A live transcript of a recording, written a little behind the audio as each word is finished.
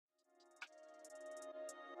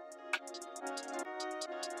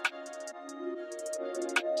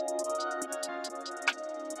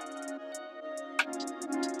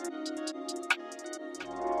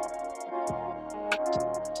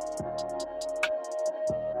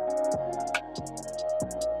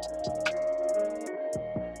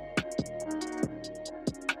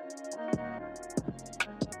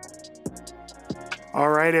All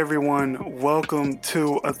right, everyone, welcome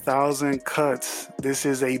to A Thousand Cuts. This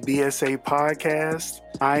is a BSA podcast.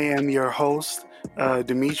 I am your host,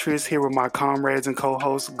 Demetrius, here with my comrades and co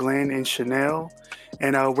hosts, Glenn and Chanel.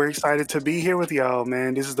 And we're excited to be here with y'all,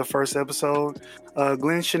 man. This is the first episode.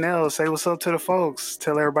 Glenn, Chanel, say what's up to the folks.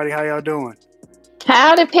 Tell everybody how y'all doing.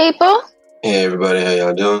 Howdy, people. Hey everybody, how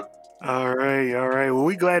y'all doing? All right, all right. Well,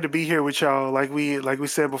 we glad to be here with y'all. Like we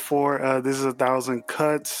said before, this is A Thousand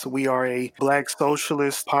Cuts. We are a Black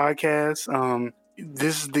socialist podcast.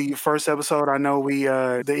 This is the first episode. I know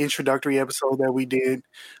the introductory episode that we did.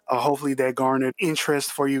 Hopefully, that garnered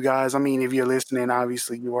interest for you guys. I mean, if you're listening,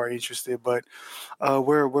 obviously you are interested. But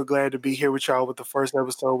we're glad to be here with y'all with the first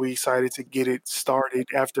episode. We excited to get it started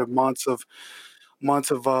after months of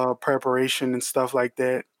preparation and stuff like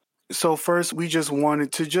that. So first, we just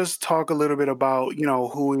wanted to just talk a little bit about,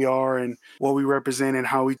 who we are and what we represent and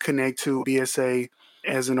how we connect to BSA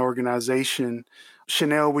as an organization.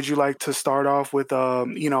 Chanel, would you like to start off with, how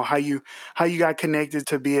you got connected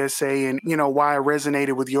to BSA and, why it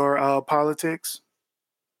resonated with your politics?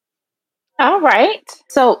 All right.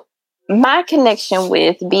 So, my connection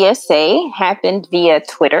with BSA happened via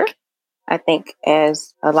Twitter, I think,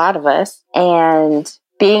 as a lot of us, and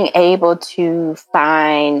being able to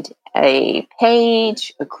find a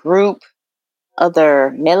page, a group,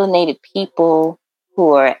 other melanated people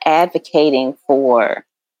who are advocating for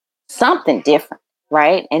something different,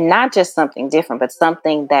 right? And not just something different, but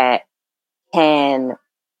something that can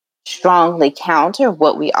strongly counter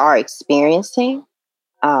what we are experiencing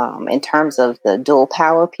in terms of the dual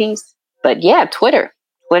power piece. But yeah, Twitter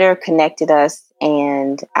connected us,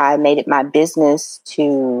 and I made it my business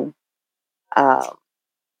to uh,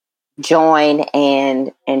 join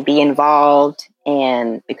and be involved,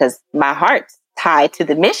 and because my heart's tied to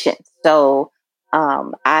the mission. So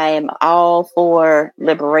I am all for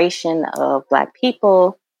liberation of Black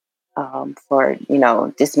people, for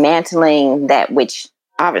dismantling that which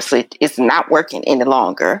obviously is not working any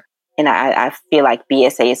longer. And I feel like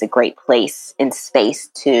BSA is a great place and space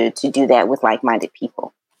to do that with like-minded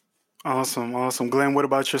people. Awesome, awesome. Glenn, what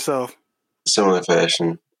about yourself? Similar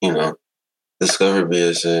fashion, discovered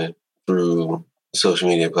BSA through the social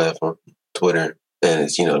media platform, Twitter, and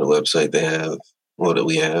it's, the website they have, what do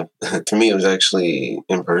we have? To me, it was actually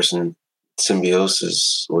in person.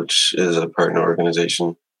 Symbiosis, which is a partner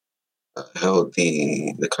organization, held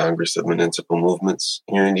the Congress of Municipal Movements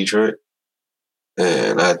here in Detroit.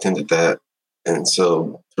 And I attended that. And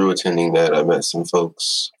so through attending that, I met some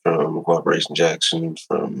folks from Cooperation Jackson,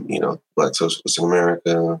 from, Black Socialists in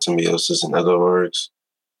America, Symbiosis, and other orgs.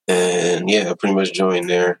 And yeah, I pretty much joined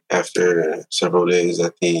there after several days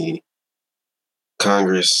at the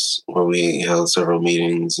Congress, where we held several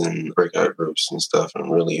meetings and breakout groups and stuff,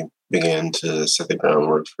 and really began to set the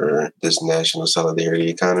groundwork for this National Solidarity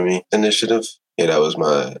Economy initiative. Yeah, that was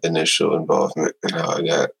my initial involvement in how I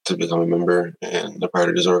got to become a member and a part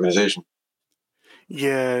of this organization.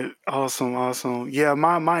 Yeah, awesome, awesome. Yeah,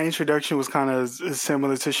 my introduction was kind of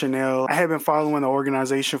similar to Chanel. I had been following the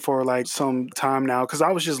organization for like some time now because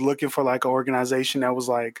I was just looking for like an organization that was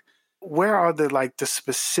like, where are the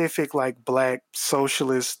specific like Black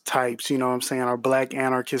socialist types, you know what I'm saying, or Black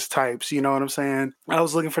anarchist types, you know what I'm saying? I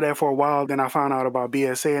was looking for that for a while. Then I found out about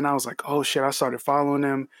BSA and I was like, oh shit, I started following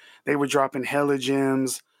them. They were dropping hella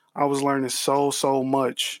gems. I was learning so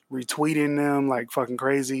much, retweeting them like fucking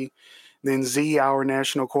crazy. Then Z, our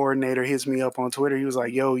national coordinator, hits me up on Twitter. He was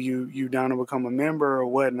like, yo, you down to become a member or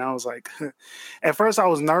what? And I was like, at first I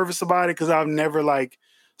was nervous about it because I've never like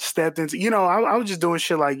stepped into, I was just doing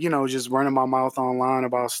shit like, just running my mouth online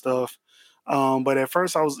about stuff. But at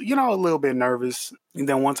first I was, a little bit nervous. And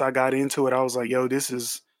then once I got into it, I was like, yo, this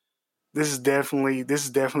is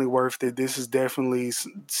definitely worth it. This is definitely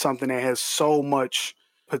something that has so much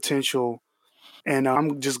potential, and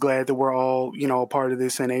I'm just glad that we're all, a part of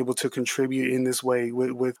this and able to contribute in this way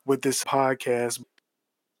with this podcast.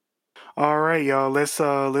 All right, y'all.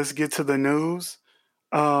 Let's get to the news.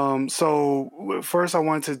 So first, I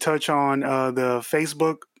wanted to touch on the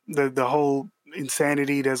Facebook, the whole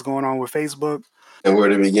insanity that's going on with Facebook. And where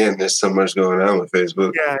to begin? There's so much going on with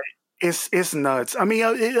Facebook. Yeah, it's nuts. I mean,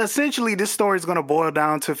 essentially, this story is going to boil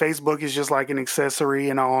down to Facebook is just like an accessory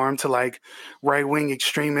and an arm to like right wing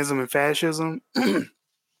extremism and fascism. And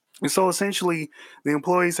so essentially, the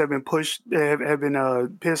employees have been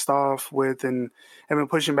pissed off with and have been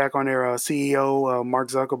pushing back on their CEO, Mark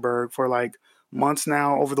Zuckerberg, for like months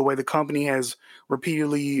now over the way the company has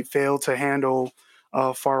repeatedly failed to handle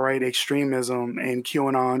far right extremism and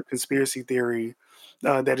QAnon conspiracy theory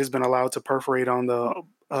that has been allowed to perforate on the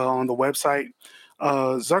website.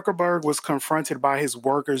 Zuckerberg was confronted by his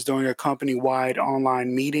workers during a company-wide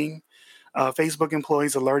online meeting. Facebook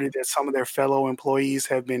employees alerted that some of their fellow employees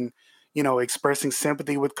have been, expressing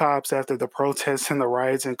sympathy with cops after the protests and the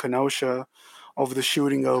riots in Kenosha over the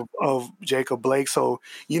shooting of Jacob Blake. So,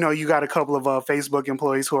 you got a couple of Facebook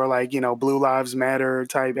employees who are like, Blue Lives Matter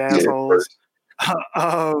type Yeah, assholes.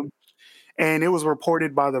 And it was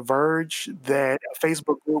reported by The Verge that a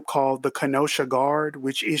Facebook group called the Kenosha Guard,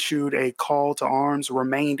 which issued a call to arms,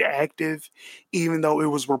 remained active, even though it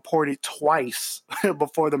was reported twice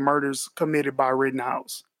before the murders committed by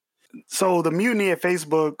Rittenhouse. So the mutiny at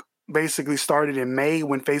Facebook basically started in May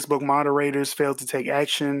when Facebook moderators failed to take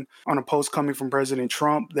action on a post coming from President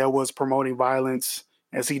Trump that was promoting violence,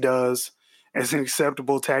 as he does, as an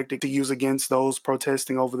acceptable tactic to use against those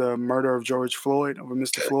protesting over the murder of George Floyd, over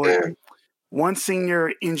Mr. Floyd. yeah. One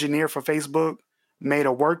senior engineer for Facebook made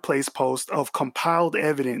a workplace post of compiled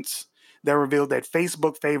evidence that revealed that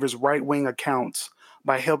Facebook favors right-wing accounts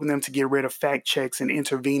by helping them to get rid of fact checks and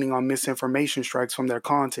intervening on misinformation strikes from their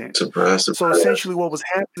content. Surprise. So essentially what was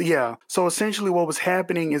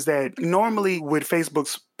happening is that normally with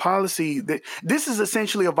Facebook's policy, that this is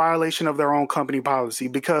essentially a violation of their own company policy,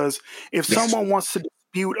 because if someone wants to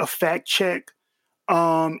dispute a fact check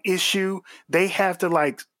issue, they have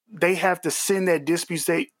to send that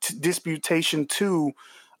disputation to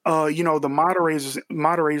the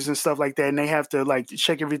moderators and stuff like that, and they have to like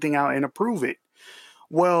check everything out and approve it.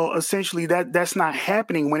 Well, essentially that's not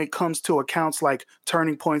happening when it comes to accounts like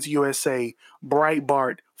Turning Points USA,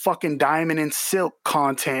 Breitbart, fucking Diamond and Silk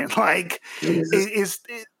content. Like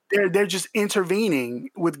they're just intervening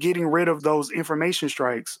with getting rid of those information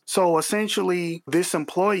strikes. So essentially, this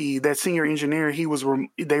employee, that senior engineer,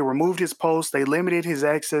 they removed his post, they limited his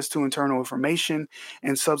access to internal information,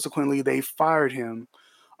 and subsequently they fired him.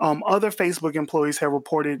 Other Facebook employees have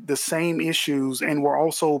reported the same issues and were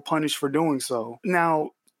also punished for doing so. Now,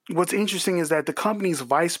 what's interesting is that the company's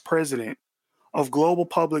vice president of global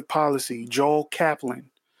public policy, Joel Kaplan,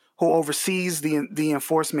 who oversees the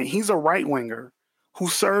enforcement, he's a right-winger who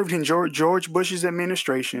served in George Bush's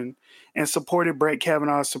administration and supported Brett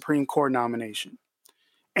Kavanaugh's Supreme Court nomination.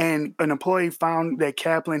 And an employee found that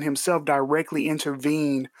Kaplan himself directly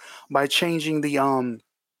intervened by changing the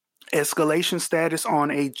escalation status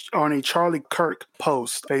on a Charlie Kirk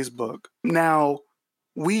post Facebook. Now,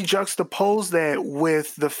 we juxtapose that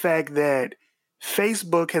with the fact that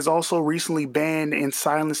Facebook has also recently banned and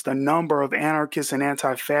silenced a number of anarchist and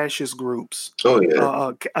anti-fascist groups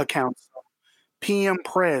accounts. PM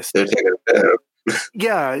Press. They're taking it down.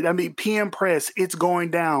 Yeah, I mean, PM Press, It's Going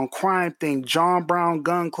Down, Crime Thing, John Brown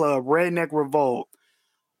Gun Club, Redneck Revolt.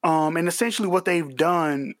 And essentially what they've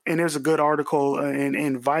done, and there's a good article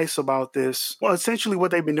in Vice about this, well, essentially what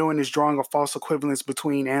they've been doing is drawing a false equivalence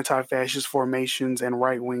between anti-fascist formations and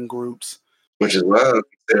right-wing groups. Which is wild,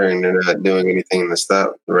 considering they're not doing anything to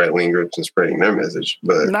stop the right-wing groups from spreading their message.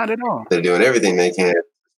 But not at all. They're doing everything they can to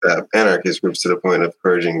stop anarchist groups to the point of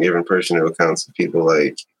giving personal accounts of people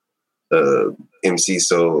like MC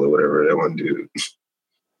Soul or whatever that one dude.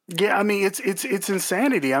 Yeah, I mean, it's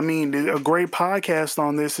insanity. I mean, a great podcast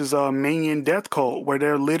on this is Minion Death Cult, where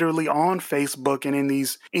they're literally on Facebook and in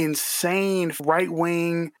these insane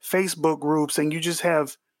right-wing Facebook groups, and you just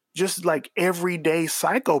have just like everyday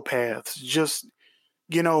psychopaths just,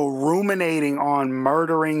 ruminating on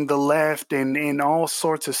murdering the left and all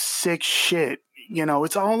sorts of sick shit.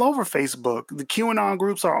 It's all over Facebook. The QAnon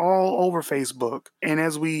groups are all over Facebook. And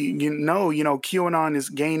as we QAnon is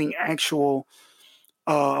gaining actual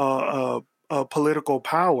political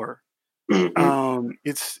power. Mm-hmm.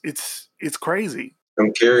 It's crazy.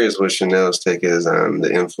 I'm curious what Chanel's take is on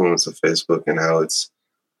the influence of Facebook and how it's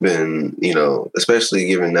been, especially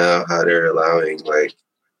given now how they're allowing like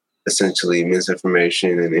essentially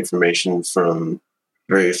misinformation and information from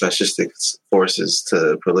very fascistic forces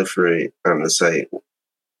to proliferate on the site,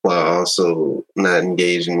 while also not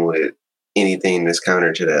engaging with anything that's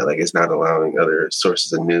counter to that. Like, it's not allowing other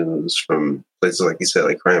sources of news from places like you said,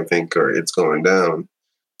 like Crime Think or It's Going Down,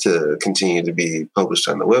 to continue to be published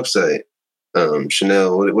on the website.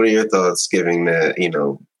 Chanel, what are your thoughts, given that,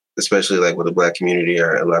 especially like with the Black community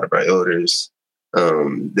or a lot of our elders,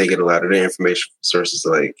 they get a lot of their information from sources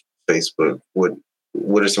like Facebook.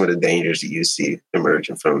 What are some of the dangers that you see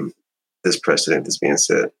emerging from this precedent that's being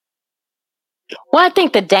set? Well, I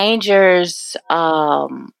think the dangers are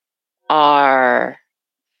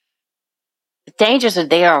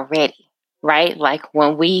there already, right? Like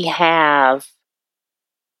when we don't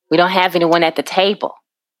have anyone at the table,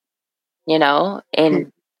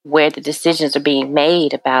 and where the decisions are being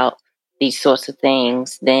made about these sorts of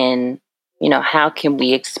things, then, how can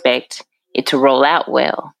we expect it to roll out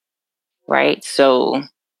well, right? So,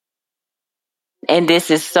 and this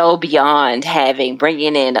is so beyond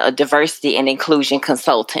bringing in a diversity and inclusion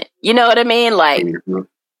consultant. You know what I mean? Like,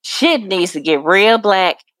 shit needs to get real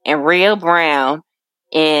black and real brown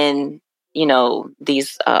in,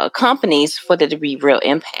 these companies for there to be real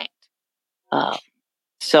impact.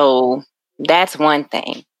 So that's one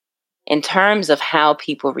thing. In terms of how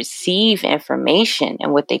people receive information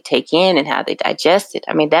and what they take in and how they digest it,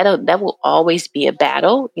 I mean, that will always be a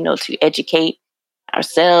battle, to educate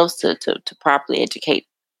ourselves, to properly educate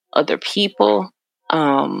other people.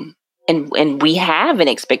 And we have an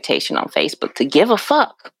expectation on Facebook to give a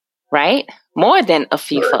fuck, right? More than a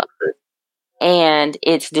few fucks. And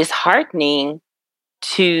it's disheartening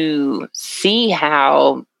to see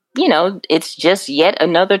how, it's just yet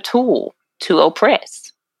another tool to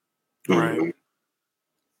oppress. Right.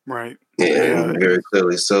 Right. And very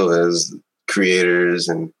clearly so, as creators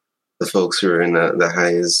and the folks who are in the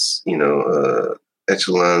highest,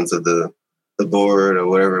 echelons of the board or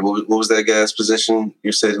whatever. What was that guy's position?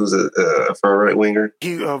 You said who's a far right winger?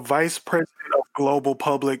 He vice president of global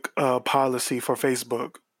public policy for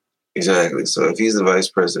Facebook. Exactly. So if he's the vice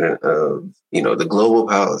president of, the global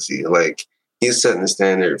policy, like he's setting the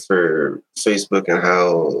standard for Facebook and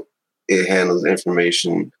how it handles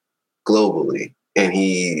information globally. And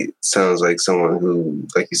he sounds like someone who,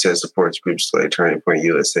 like you said, supports groups like Turning Point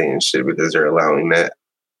USA and shit because they're allowing that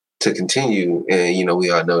to continue. And, we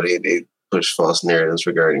all know they push false narratives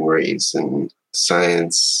regarding race and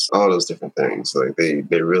science, all those different things. Like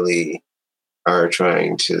they really are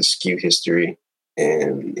trying to skew history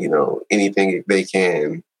and, anything they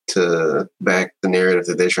can to back the narrative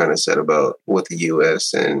that they're trying to set about what the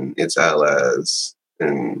U.S. and its allies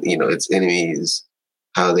and, its enemies,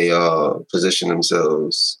 how they all position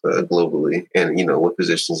themselves globally and, what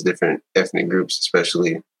positions different ethnic groups,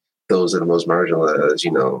 especially those that are most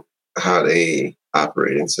marginalized, how they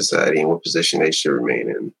operate in society and what position they should remain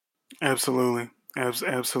in. Absolutely.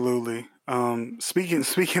 Absolutely.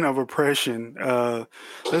 Speaking of oppression,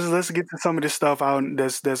 let's get to some of this stuff out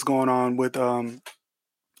that's going on with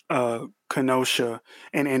Kenosha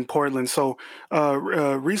and in Portland. So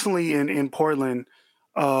recently in Portland,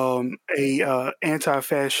 a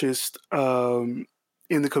anti-fascist in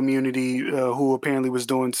the community who apparently was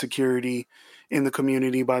doing security in the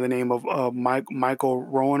community by the name of Michael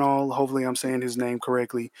Rowanall, hopefully I'm saying his name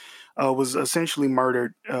correctly, was essentially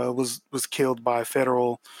murdered, was killed by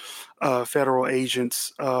federal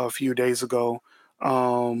agents a few days ago.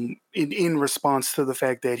 In response to the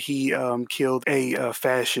fact that he killed a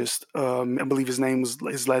fascist, I believe his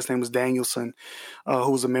last name was Danielson,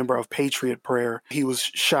 who was a member of Patriot Prayer. He was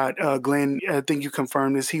shot. Glenn, I think you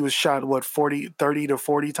confirmed this. He was shot 30 to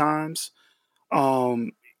 40 times.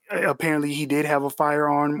 Apparently, he did have a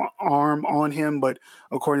firearm on him, but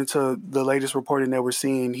according to the latest reporting that we're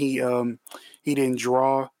seeing, he didn't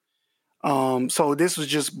draw. So this was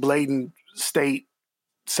just blatant state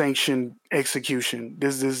sanctioned execution.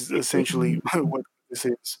 This is essentially what this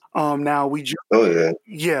is. Now we now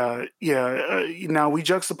we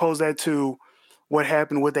juxtapose that to what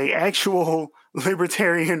happened with a actual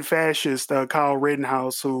libertarian fascist, Kyle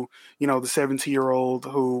Rittenhouse, who, the 17-year-old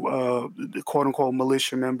who, quote unquote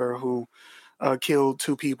militia member who killed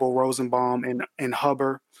two people, Rosenbaum and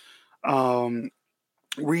Huber.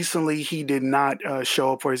 Recently, he did not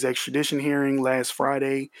show up for his extradition hearing last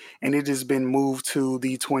Friday, and it has been moved to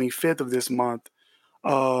the 25th of this month.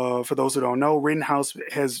 For those who don't know, Rittenhouse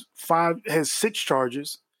has 6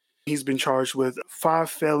 charges. He's been charged with 5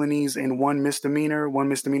 felonies and 1 misdemeanor. 1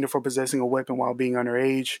 misdemeanor for possessing a weapon while being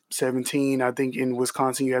underage. 17, I think in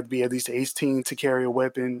Wisconsin you have to be at least 18 to carry a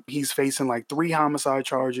weapon. He's facing 3 homicide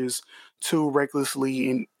charges, 2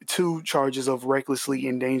 charges of recklessly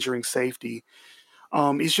endangering safety.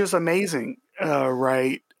 It's just amazing,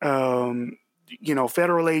 right?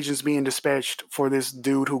 Federal agents being dispatched for this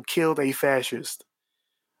dude who killed a fascist,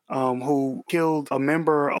 who killed a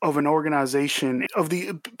member of an organization, of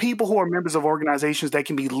the people who are members of organizations that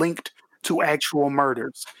can be linked to actual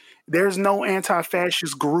murders. There's no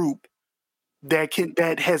anti-fascist group that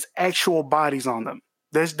has actual bodies on them.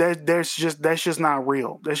 That's just not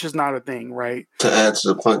real. That's just not a thing, right? To add to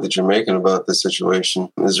the point that you're making about this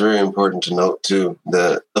situation, it's very important to note too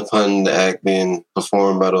that upon the act being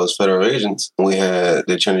performed by those federal agents, we had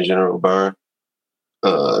the Attorney General Barr.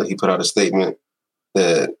 He put out a statement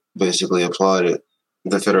that basically applauded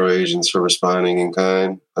the federal agents for responding in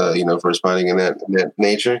kind, for responding in that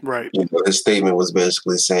nature. Right. His statement was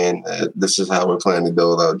basically saying that this is how we're planning to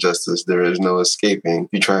dole out justice. There is no escaping. If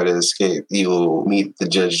you try to escape, you'll meet the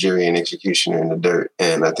judge, jury, and executioner in the dirt.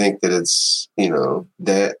 And I think that it's,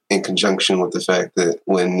 that in conjunction with the fact that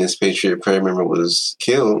when this Patriot Prayer member was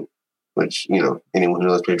killed, which, anyone who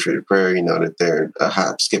knows Patriot Prayer, that they're a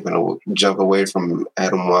hop, skip, and a jump away from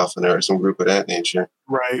Adam Waffen or some group of that nature.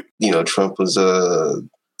 Right. Trump was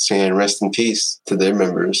saying rest in peace to their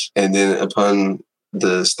members. And then upon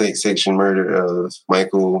the state-sanctioned murder of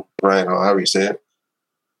Michael Ryan, however you say it,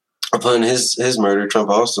 upon his murder, Trump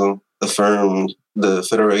also affirmed the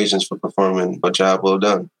federal agents for performing a job well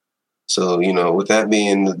done. So, with that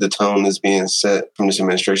being the tone that's being set from this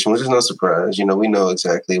administration, which is no surprise, we know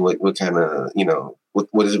exactly what kind of,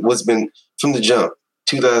 what's been from the jump,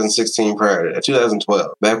 2016 prior to that,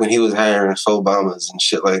 2012, back when he was hiring faux bombers and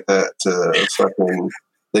shit like that to fucking,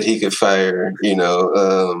 that he could fire,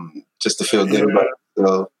 just to feel good about it.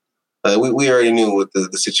 So we already knew what the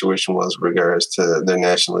situation was with regards to their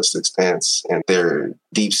nationalistic stance and their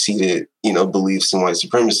deep-seated, beliefs in white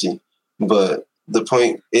supremacy. But the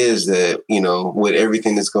point is that, with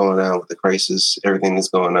everything that's going on with the crisis, everything that's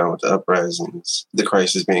going on with the uprisings, the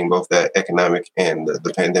crisis being both that economic and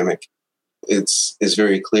the pandemic, it's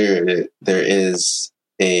very clear that there is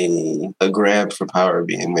a grab for power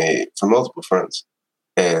being made from multiple fronts.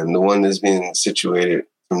 And the one that's being situated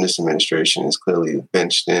from this administration is clearly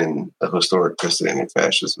benched in a historic precedent in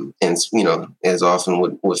fascism. And, as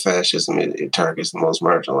often with fascism, it targets the most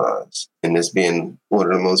marginalized. And this being one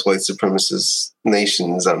of the most white supremacist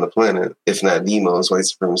nations on the planet, if not the most white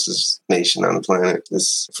supremacist nation on the planet,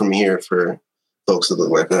 is from here for folks that look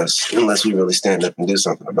like us, unless we really stand up and do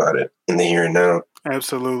something about it in the here and now.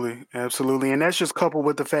 Absolutely. And that's just coupled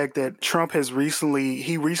with the fact that Trump has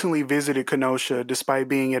recently visited Kenosha, despite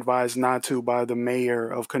being advised not to by the mayor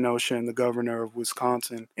of Kenosha and the governor of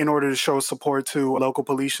Wisconsin, in order to show support to local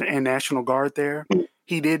police and National Guard there.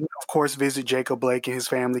 He did, of course, visit Jacob Blake and his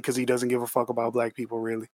family because he doesn't give a fuck about black people,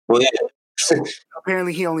 really. Well, yeah.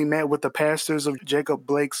 Apparently, he only met with the pastors of Jacob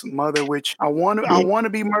Blake's mother, which I want to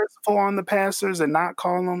be merciful on the pastors and not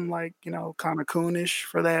call them kind of coonish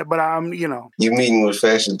for that. But you meeting with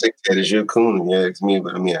fascist dictators, you're coon. You ask me,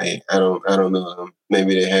 but I don't know.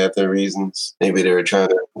 Maybe they had their reasons. Maybe they were trying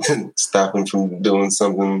to stop him from doing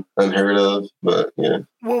something unheard of. But yeah.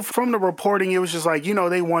 Well, from the reporting, it was just like,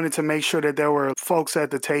 they wanted to make sure that there were folks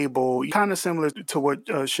at the table, kind of similar to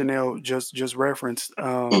what Chanel just referenced,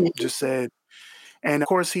 just said. And of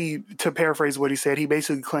course, to paraphrase what he said, he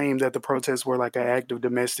basically claimed that the protests were like an act of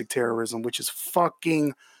domestic terrorism, which is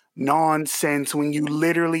fucking nonsense when you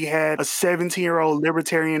literally had a 17-year-old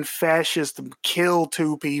libertarian fascist kill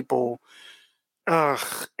 2 people.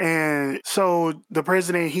 And so the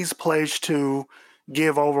president, he's pledged to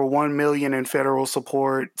give over $1 million in federal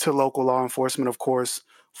support to local law enforcement, of course,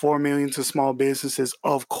 $4 million to small businesses,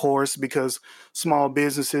 of course, because small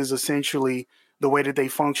businesses essentially, the way that they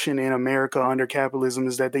function in America under capitalism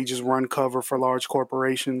is that they just run cover for large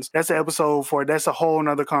corporations. That's an episode that's a whole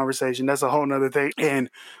nother conversation. That's a whole nother thing. And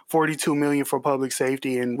 $42 million for public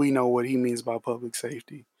safety. And we know what he means by public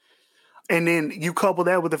safety. And then you couple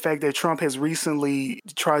that with the fact that Trump has recently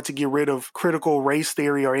tried to get rid of critical race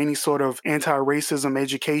theory or any sort of anti-racism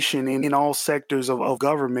education in all sectors of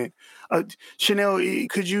government. Chanel,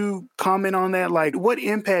 could you comment on that? Like, what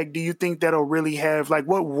impact do you think that'll really have? Like,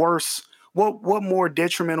 what more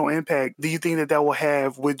detrimental impact do you think that will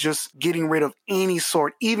have with just getting rid of any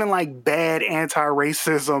sort, even like bad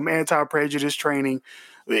anti-racism, anti-prejudice training?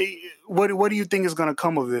 What do you think is going to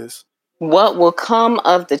come of this? What will come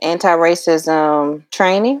of the anti-racism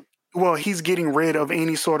training? Well, he's getting rid of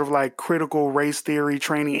any sort of like critical race theory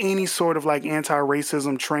training, any sort of like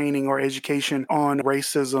anti-racism training or education on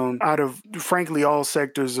racism out of, frankly, all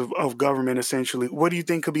sectors of government, essentially. What do you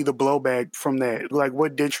think could be the blowback from that? Like,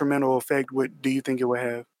 what detrimental effect do you think it would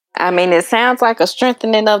have? I mean, it sounds like a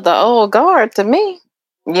strengthening of the old guard to me,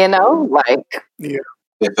 Yeah.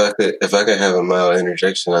 If I could have a mild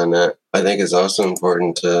interjection on that, I think it's also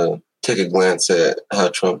important to take a glance at how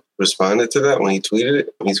Trump responded to that when he tweeted it.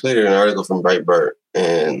 He tweeted an article from Breitbart,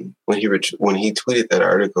 and when he tweeted that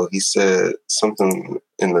article, he said something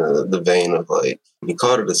in the vein of like, he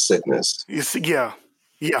called it a sickness.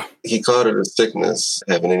 Yeah. He called it a sickness,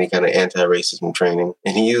 having any kind of anti-racism training.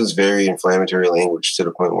 And he used very inflammatory language to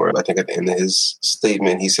the point where I think at the end of his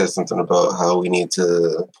statement, he said something about how we need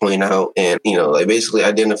to point out and, basically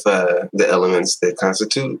identify the elements that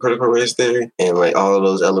constitute critical race theory. And like all of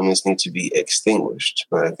those elements need to be extinguished.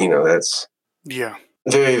 Like, that's... Yeah.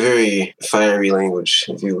 very, very fiery language,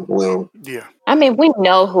 if you will. Yeah. I mean, we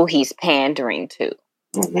know who he's pandering to,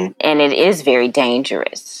 and it is very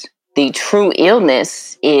dangerous. The true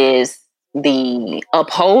illness is the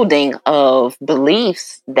upholding of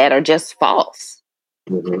beliefs that are just false,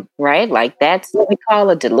 right? Like that's what we call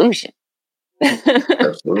a delusion.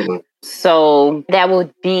 Absolutely. So that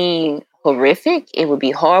would be horrific. It would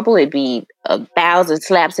be horrible. It'd be 1,000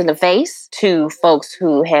 slaps in the face to folks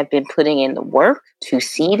who have been putting in the work to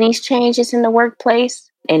see these changes in the workplace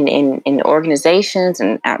and in organizations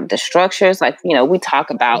and the structures. Like, you know, we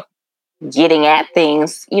talk about getting at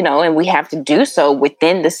things, you know, and we have to do so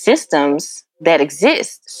within the systems that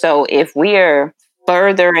exist. So if we're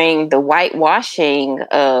furthering the whitewashing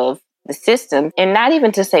of the system, and not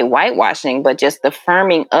even to say whitewashing, but just the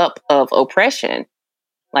firming up of oppression,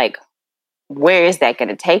 like, where is that going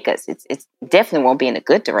to take us? It's definitely won't be in a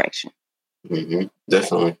good direction.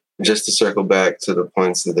 Definitely. Just to circle back to the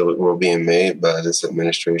points that were being made by this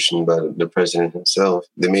administration, by the president himself,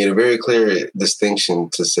 they made a very clear distinction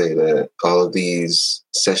to say that all of these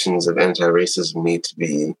sessions of anti-racism need to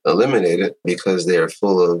be eliminated because they are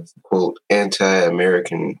full of, quote,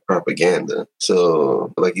 anti-American propaganda.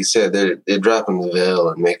 So, like you said, they're dropping the veil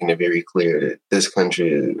and making it very clear that this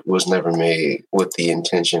country was never made with the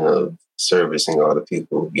intention of servicing all the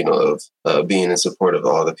people, you know, of being in support of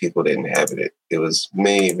all the people that inhabit it. It was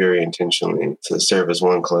made very intentionally to service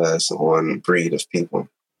one class and one breed of people.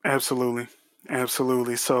 Absolutely.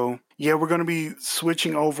 Absolutely. So, yeah, we're going to be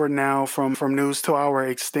switching over now from news to our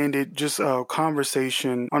extended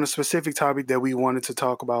conversation on a specific topic that we wanted to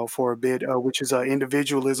talk about for a bit, which is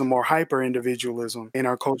individualism or hyper-individualism in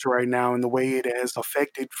our culture right now and the way it has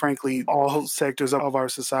affected, frankly, all sectors of our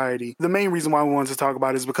society. The main reason why we wanted to talk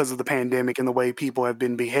about it is because of the pandemic and the way people have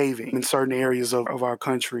been behaving in certain areas of our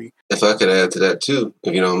country. If I could add to that too,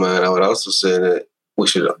 if you don't mind, I would also say that we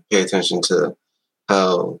should pay attention to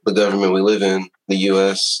how the government we live in, the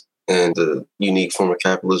U.S., and the unique form of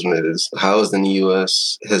capitalism that is housed in the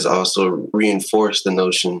U.S. has also reinforced the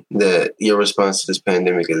notion that your response to this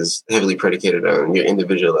pandemic is heavily predicated on your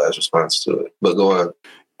individualized response to it. But go on.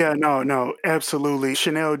 Yeah, no, absolutely.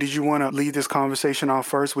 Chanel, did you want to lead this conversation off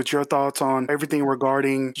first with your thoughts on everything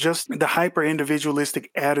regarding just the hyper-individualistic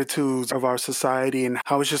attitudes of our society and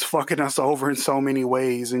how it's just fucking us over in so many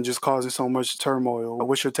ways and just causing so much turmoil?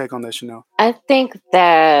 What's your take on that, Chanel? I think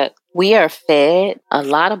that we are fed a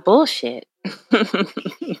lot of bullshit.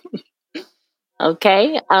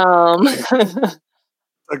 Okay?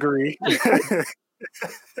 Agree.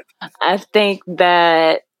 I think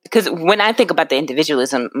that because when I think about the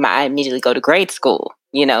individualism, I immediately go to grade school,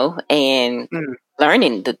 you know, and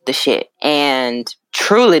learning the shit and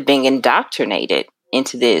truly being indoctrinated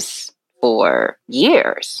into this for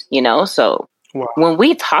years, you know. So when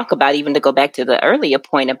we talk about, even to go back to the earlier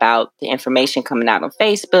point about the information coming out on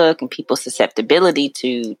Facebook and people's susceptibility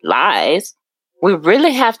to lies, we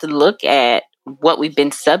really have to look at what we've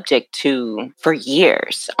been subject to for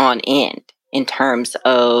years on end in terms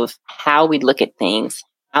of how we look at things,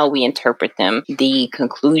 how we interpret them, the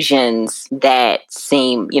conclusions that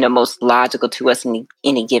seem, you know, most logical to us in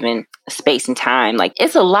any given space and time. Like,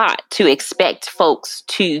 it's a lot to expect folks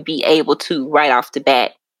to be able to right off the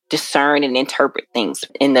bat discern and interpret things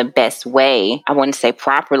in the best way. I wouldn't say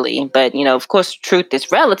properly, but, you know, of course, truth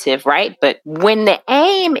is relative, right? But when the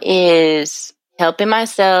aim is helping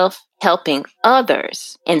myself, helping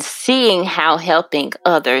others, and seeing how helping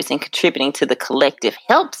others and contributing to the collective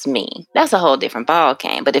helps me, that's a whole different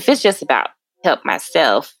ballgame. But if it's just about help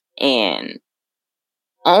myself and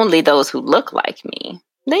only those who look like me,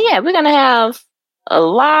 then yeah, we're going to have a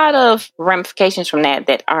lot of ramifications from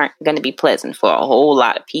that aren't going to be pleasant for a whole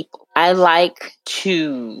lot of people. I like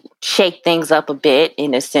to shake things up a bit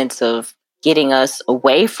in a sense of getting us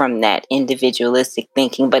away from that individualistic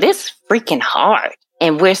thinking, but it's freaking hard.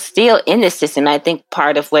 And we're still in this system. I think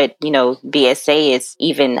part of what, you know, BSA is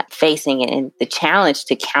even facing in the challenge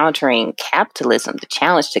to countering capitalism, the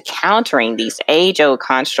challenge to countering these age-old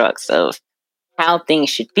constructs of how things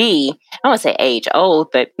should be. I don't want to say age-old,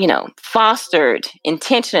 but, you know, fostered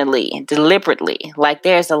intentionally, deliberately. Like,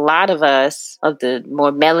 there's a lot of us of the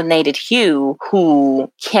more melanated hue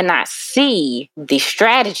who cannot see the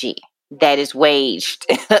strategy that is waged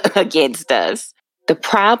against us. The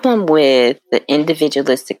problem with the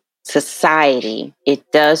individualistic society,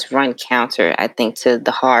 it does run counter, I think, to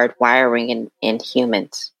the hard wiring in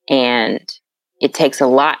humans. And it takes a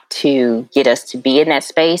lot to get us to be in that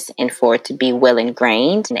space and for it to be well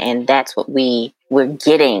ingrained. And that's what we're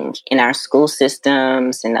getting in our school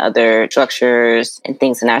systems and other structures and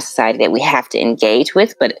things in our society that we have to engage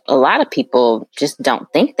with. But a lot of people just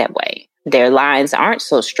don't think that way. Their lines aren't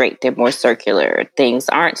so straight, they're more circular. Things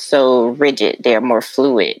aren't so rigid, they're more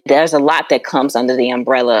fluid. There's a lot that comes under the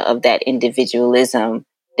umbrella of that individualism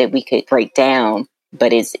that we could break down,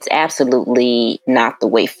 but it's absolutely not the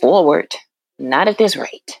way forward. Not at this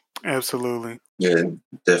rate. Absolutely. Yeah,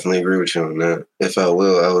 definitely agree with you on that. If I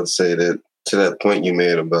will, I would say that to that point you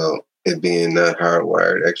made about it being not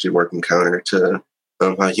hardwired, actually working counter to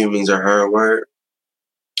how humans are hardwired.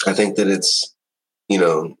 I think that it's,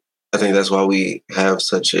 I think that's why we have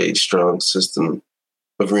such a strong system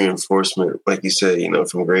of reinforcement, like you said,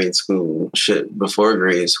 from grade school, shit before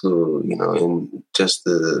grade school, in just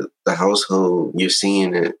the household, you're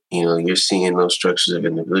seeing it, you're seeing those structures of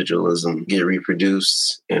individualism get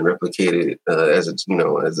reproduced and replicated as a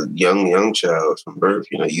young child from birth.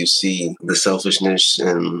 You see the selfishness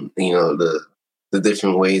and, the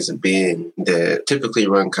different ways of being that typically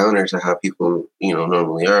run counter to how people,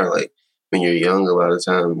 normally are. Like, when you're young, a lot of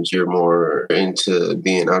times you're more into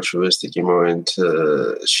being altruistic. You're more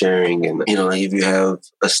into sharing. And, like if you have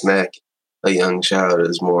a snack, a young child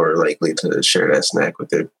is more likely to share that snack with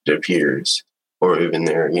their peers or even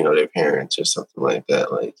their parents or something like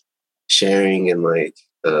that. Like sharing and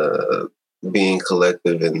being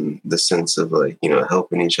collective in the sense of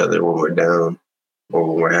helping each other when we're down or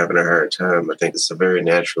when we're having a hard time. I think it's a very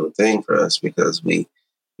natural thing for us because we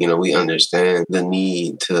understand the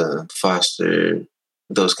need to foster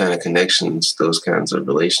those kind of connections, those kinds of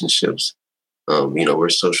relationships. We're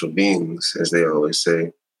social beings, as they always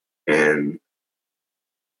say. And,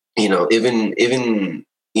 even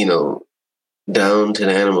down to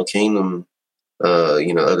the animal kingdom,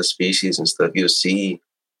 other species and stuff, you'll see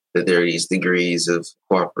that there are these degrees of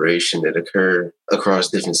cooperation that occur across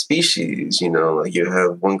different species. Like you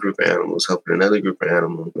have one group of animals helping another group of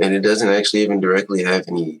animals, and it doesn't actually even directly have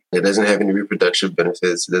any. It doesn't have any reproductive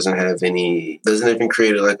benefits. It doesn't even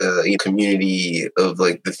create a community of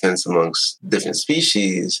defense amongst different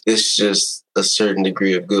species. It's just a certain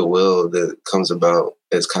degree of goodwill that comes about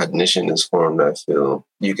as cognition is formed. I feel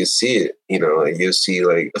you can see it. You'll see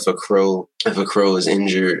if a crow is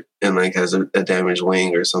injured and has a damaged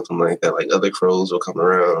wing or something like that, other crows will come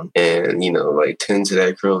around and tend to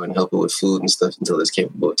that crow and help it with food and stuff until it's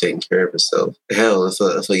capable of taking care of itself. Hell,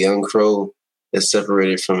 if a young crow is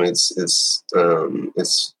separated from its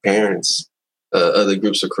parents, other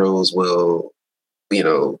groups of crows will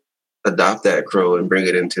adopt that crow and bring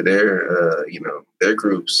it into their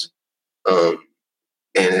groups.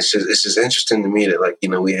 And it's just interesting to me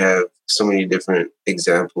that we have so many different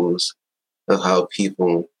examples of how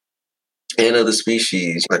people and other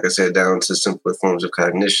species, like I said, down to simpler forms of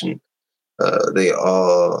cognition, they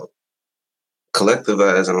all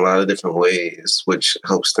collectivize in a lot of different ways, which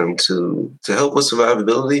helps them to help with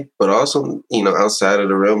survivability, but also, outside of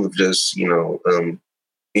the realm of just,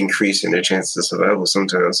 increasing their chances of survival.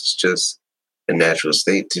 Sometimes it's just a natural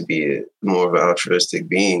state to be more of an altruistic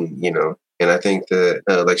being, And I think that,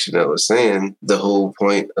 like Chanel was saying, the whole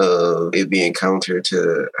point of it being counter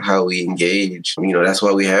to how we engage, that's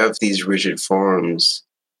why we have these rigid forms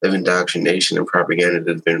of indoctrination and propaganda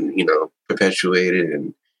that have been, perpetuated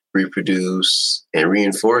and reproduced and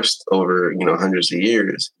reinforced over, hundreds of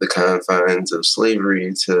years. The confines of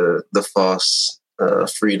slavery to the false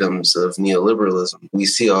freedoms of neoliberalism. We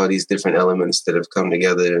see all these different elements that have come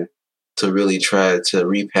together to really try to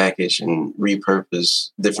repackage and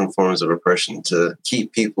repurpose different forms of oppression to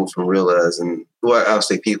keep people from realizing, well, I'll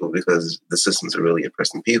say people because the systems are really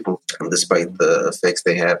oppressing people, despite the effects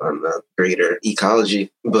they have on the greater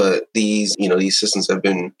ecology. But these systems have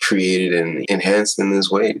been created and enhanced in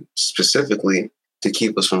this way, specifically to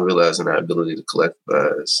keep us from realizing our ability to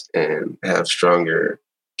collectivize and have stronger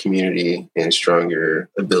community and stronger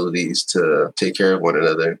abilities to take care of one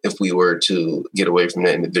another if we were to get away from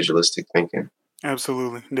that individualistic thinking.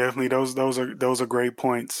 Absolutely, definitely. Those are great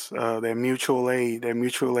points. That mutual aid,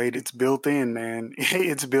 it's built in, man.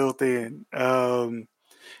 It's built in.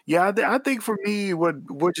 Yeah, I think for me,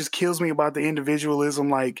 what just kills me about the individualism,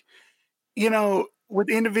 with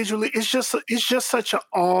individual, it's just such an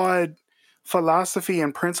odd philosophy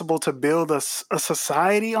and principle to build a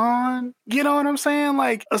society on. You know what I'm saying?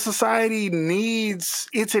 Like a society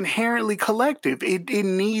it's inherently collective. It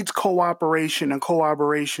needs cooperation and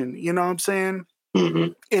collaboration. You know what I'm saying?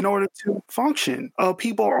 Mm-hmm. In order to function,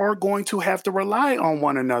 people are going to have to rely on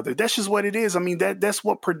one another. That's just what it is. I mean, that's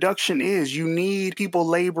what production is. You need people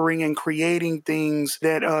laboring and creating things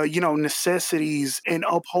that, necessities and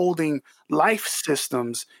upholding life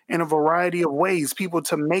systems in a variety of ways. People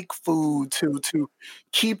to make food, to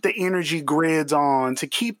keep the energy grids on, to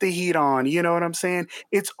keep the heat on. You know what I'm saying?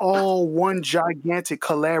 It's all one gigantic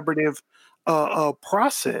collaborative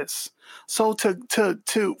process. So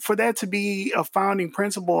to for that to be a founding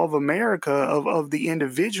principle of America, of the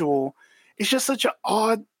individual, it's just such an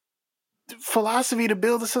odd philosophy to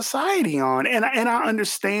build a society on. And I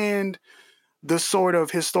understand the sort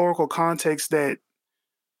of historical context that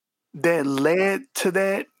led to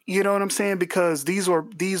that. You know what I'm saying? Because these are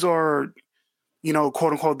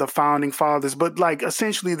quote unquote the founding fathers, but like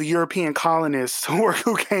essentially the European colonists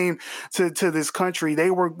who came to this country. They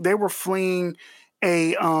were fleeing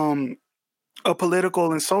a a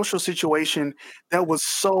political and social situation that was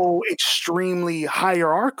so extremely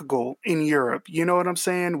hierarchical in Europe. You know what I'm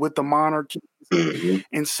saying? With the monarchy Mm-hmm.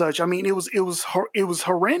 and such. I mean, it was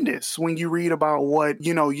horrendous when you read about what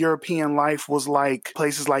European life was like.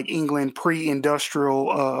 Places like England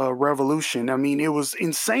pre-industrial revolution. I mean, it was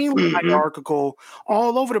insanely Mm-hmm. hierarchical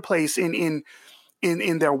all over the place in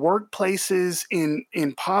their workplaces,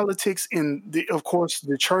 in politics, of course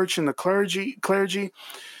the church and the clergy.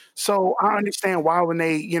 So I understand why when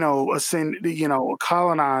they, ascend,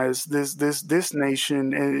 colonize this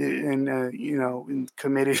nation and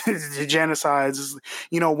committed the genocides,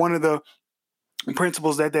 one of the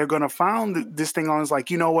principles that they're going to found this thing on is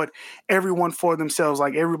like, you know what, everyone for themselves,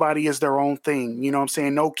 like everybody is their own thing. You know what I'm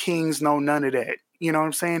saying? No kings, no none of that. You know what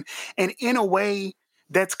I'm saying? And in a way,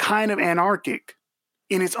 that's kind of anarchic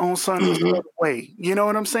in its own sort of Mm-hmm. way. You know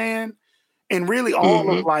what I'm saying? And really all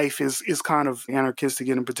of Mm-hmm. life is kind of anarchistic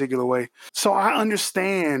in a particular way. So I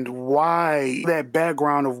understand why that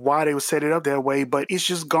background of why they would set it up that way, but it's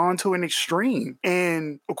just gone to an extreme.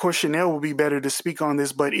 And of course Chanel will be better to speak on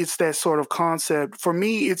this, but it's that sort of concept. For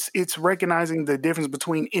me, it's recognizing the difference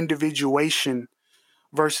between individuation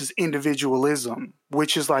versus individualism,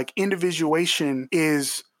 which is like individuation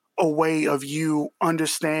is a way of you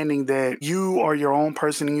understanding that you are your own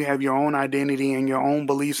person and you have your own identity and your own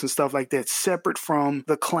beliefs and stuff like that, separate from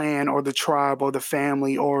the clan or the tribe or the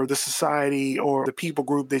family or the society or the people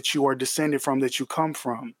group that you are descended from, that you come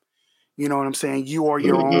from. You know what I'm saying? You are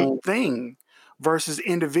your Mm-hmm. own thing. Versus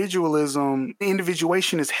individualism,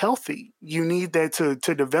 individuation is healthy. You need that to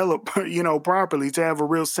develop, properly, to have a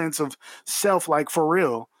real sense of self, like for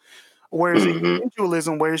real. Whereas Mm-hmm.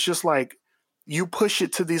 individualism, where it's just like you push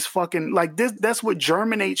it to these fucking like this. That's what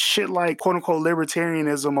germinates shit like quote unquote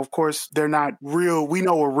libertarianism. Of course, they're not real. We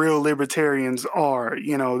know what real libertarians are.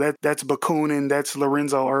 That's Bakunin, that's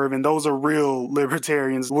Lorenzo Irvin. Those are real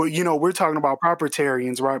libertarians. Well, we're talking about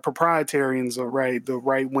proprietarians, right? Proprietarians are right. The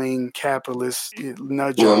right wing capitalists,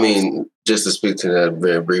 nut Well, I jobs. mean, just to speak to that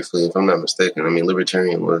very briefly, if I'm not mistaken, I mean,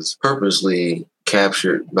 libertarian was purposely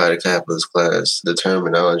captured by the capitalist class, the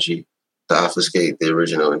terminology, to obfuscate the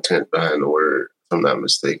original intent behind the word, if I'm not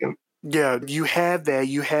mistaken. Yeah, you have that.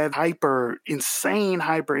 You have insane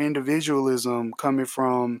hyper individualism coming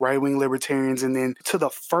from right wing libertarians, and then to the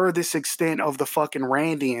furthest extent of the fucking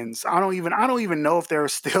Randians. I don't even know if there are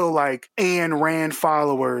still like Ayn Rand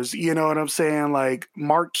followers. You know what I'm saying? Like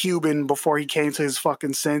Mark Cuban, before he came to his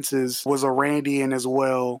fucking senses, was a Randian as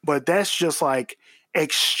well. But that's just like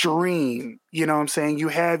extreme. You know what I'm saying? You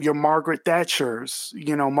have your Margaret Thatcher's.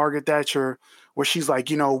 Margaret Thatcher, where she's like,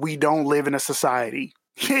 we don't live in a society.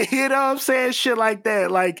 You know what I'm saying? Shit like that.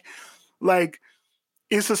 Like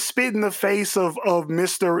it's a spit in the face of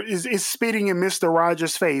Mr. It's spitting in Mr.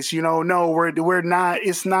 Rogers' face. No, we're not.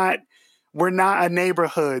 It's not. We're not a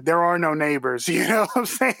neighborhood. There are no neighbors. You know what I'm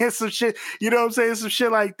saying? Some shit. You know what I'm saying? Some shit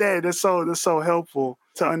like that. That's so helpful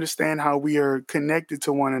to understand how we are connected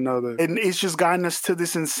to one another. And it's just gotten us to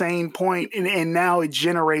this insane point. And now it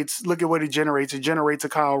generates, look at what it generates. It generates a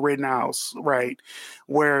Kyle Rittenhouse, right?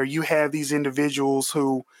 Where you have these individuals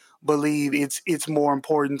who believe it's more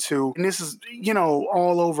important to, and this is,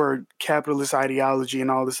 all over capitalist ideology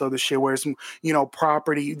and all this other shit where it's,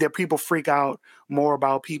 property, that people freak out more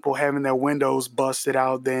about people having their windows busted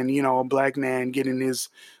out than, a black man getting his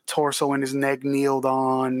torso and his neck kneeled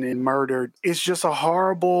on and murdered. It's just a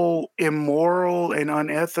horrible, immoral, and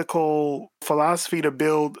unethical philosophy to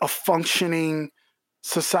build a functioning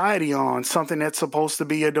society on, something that's supposed to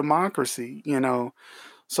be a democracy,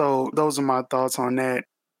 So those are my thoughts on that.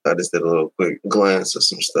 I just did a little quick glance at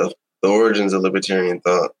some stuff. The origins of libertarian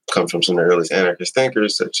thought come from some of the earliest anarchist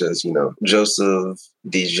thinkers, such as, Joseph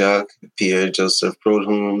D. Jacques, Pierre-Joseph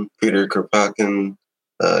Proudhon, Peter Kropotkin,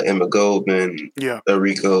 Emma Goldman,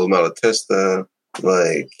 Enrico Malatesta.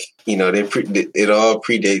 It all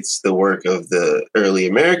predates the work of the early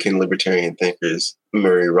American libertarian thinkers,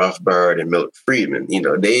 Murray Rothbard and Milton Friedman.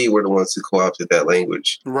 They were the ones who co-opted that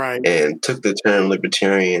language, right, and took the term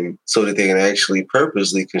libertarian so that they can actually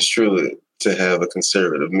purposely construe it to have a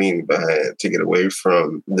conservative meaning behind it, to get away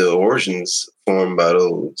from the origins formed by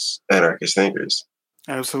those anarchist thinkers.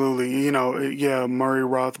 Absolutely. Yeah, Murray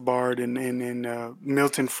Rothbard and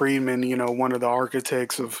Milton Friedman, one of the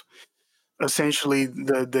architects of essentially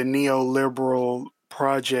the neoliberal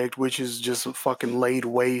project, which is just fucking laid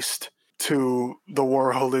waste to the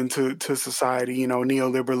world and to society.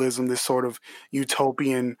 Neoliberalism, this sort of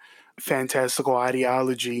utopian, fantastical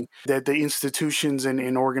ideology that the institutions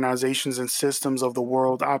and organizations and systems of the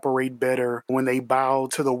world operate better when they bow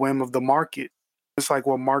to the whim of the market. It's like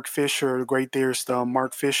what Mark Fisher, the great theorist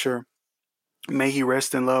Mark Fisher, may he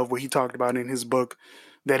rest in love, what he talked about in his book,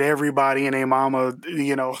 that everybody and a mama,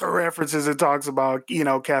 references and talks about,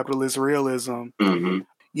 capitalist realism. Mm-hmm.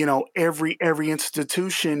 Every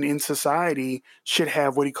institution in society should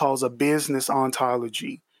have what he calls a business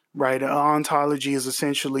ontology, right? An ontology is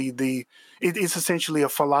essentially it's essentially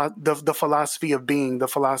the philosophy of being, the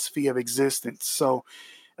philosophy of existence. So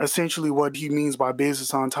essentially what he means by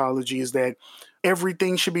business ontology is that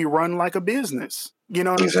everything should be run like a business. You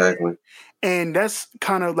know what Exactly. I'm saying? And that's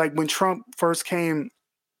kind of like when Trump first came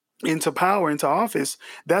into power, into office,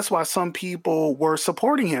 that's why some people were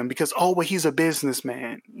supporting him because, oh, well, he's a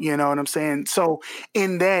businessman. You know what I'm saying? So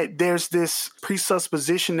in that, there's this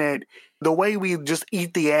presupposition that the way we just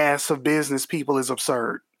eat the ass of business people is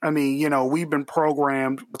absurd. I mean, we've been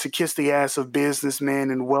programmed to kiss the ass of businessmen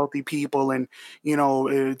and wealthy people and,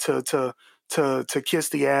 to kiss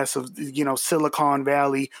the ass of, Silicon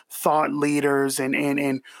Valley thought leaders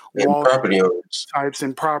and Wall property owners types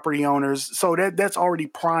and property owners. So that's already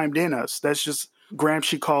primed in us. That's just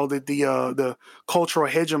Gramsci called it the cultural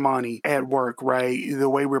hegemony at work, right? The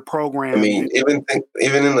way we're programmed. I mean, even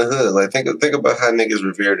in the hood, like think about how niggas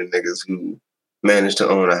revere the niggas who managed to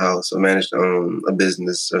own a house or managed to own a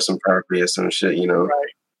business or some property or some shit,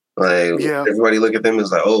 Right. Like Yeah. everybody look at them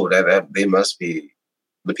as like, oh, that they must be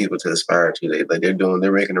the people to aspire to.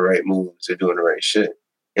 They're making the right moves, they're doing the right shit.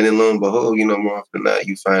 And then lo and behold, more often than not,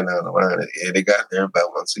 you find out the line that they got there by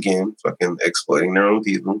once again fucking exploiting their own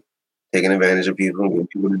people, taking advantage of people, getting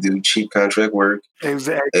people to do cheap contract work.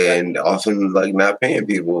 Exactly. And often like not paying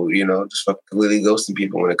people, just fucking completely ghosting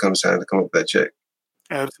people when it comes time to come up with that check.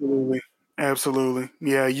 Absolutely.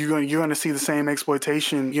 Yeah, you're gonna see the same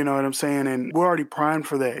exploitation, you know what I'm saying? And we're already primed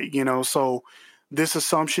for that, so this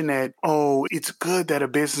assumption that, oh, it's good that a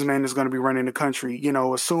businessman is going to be running the country,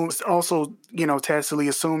 also, tacitly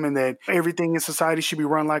assuming that everything in society should be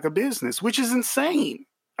run like a business, which is insane.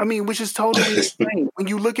 I mean, which is totally insane. When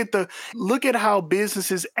you look at how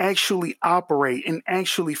businesses actually operate and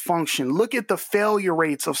actually function, look at the failure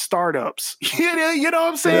rates of startups. You know what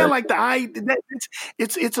I'm saying? Yeah. Like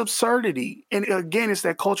it's absurdity. And again, it's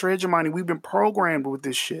that cultural hegemony. We've been programmed with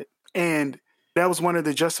this shit. And that was one of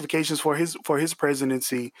the justifications for his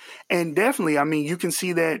presidency. And definitely, I mean, you can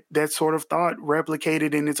see that sort of thought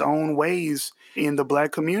replicated in its own ways in the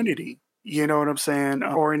Black community. You know what I'm saying?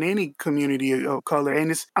 Or in any community of color.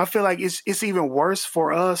 And I feel like it's even worse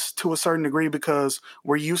for us to a certain degree because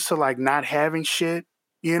we're used to like not having shit.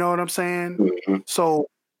 You know what I'm saying? Mm-hmm. So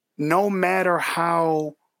no matter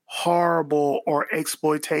how horrible or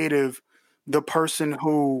exploitative the person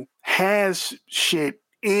who has shit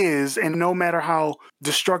is, and no matter how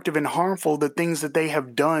destructive and harmful the things that they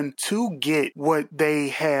have done to get what they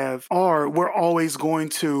have are, we're always going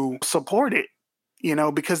to support it,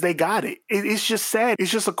 because they got it. It's just sad.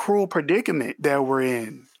 It's just a cruel predicament that we're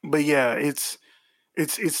in. But yeah, it's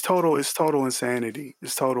total insanity.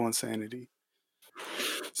 It's total insanity.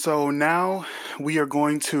 So now we are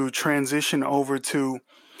going to transition over to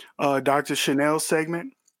Dr. Chanel's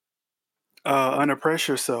segment, Unoppress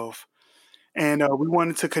Yourself. And we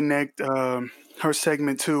wanted to connect her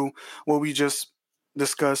segment to what we just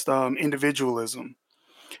discussed, individualism.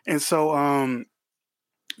 And so,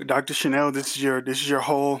 Dr. Chanel, this is your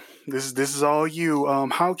whole, this is all you.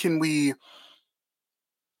 How can we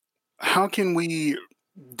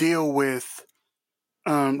deal with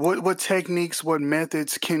what techniques, what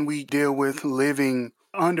methods can we deal with living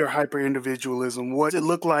under hyper individualism? What does it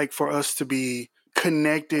look like for us to be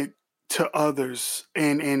connected to others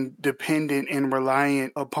and dependent and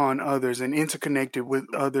reliant upon others and interconnected with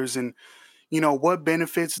others? And, what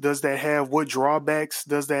benefits does that have? What drawbacks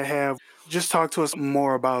does that have? Just talk to us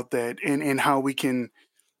more about that and how we can,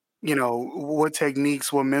 what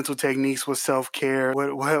techniques, what mental techniques, what self-care,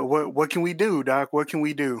 what can we do, Doc? What can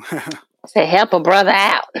we do? To help a brother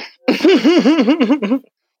out.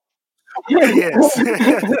 Yes.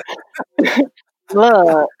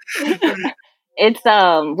 Look,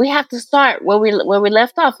 it's we have to start where we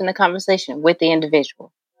left off in the conversation with the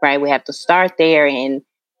individual, right? We have to start there in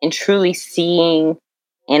truly seeing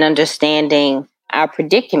and understanding our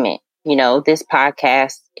predicament. This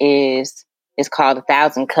podcast is called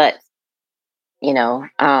 1,000 Cuts. You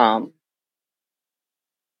know,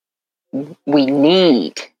 we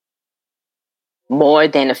need more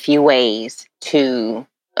than a few ways to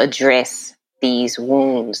address these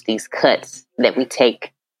wounds, these cuts that we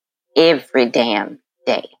take every damn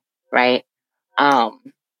day, right?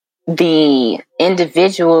 The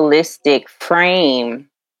individualistic frame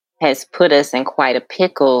has put us in quite a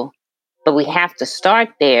pickle, but we have to start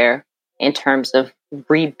there in terms of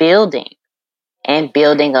rebuilding and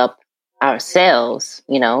building up ourselves,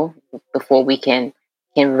 you know, before we can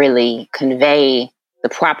really convey the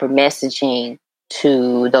proper messaging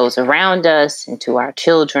to those around us and to our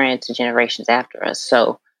children, to generations after us.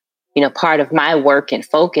 So, you know, part of my work and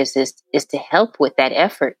focus is to help with that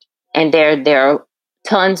effort. And there are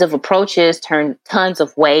tons of approaches, tons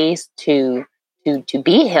of ways to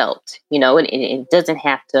be helped. You know, it doesn't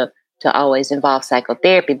have to always involve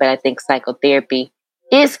psychotherapy, but I think psychotherapy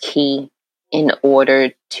is key in order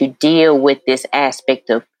to deal with this aspect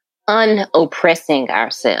of unoppressing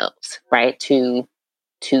ourselves, right? To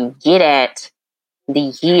get at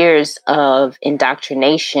the years of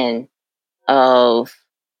indoctrination of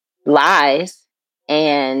lies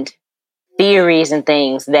and theories and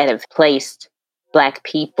things that have placed Black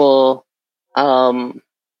people, you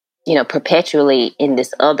know, perpetually in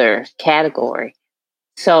this other category.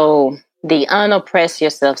 So the Unoppress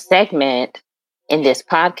Yourself segment in this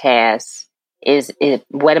podcast is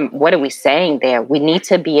what are we saying there? We need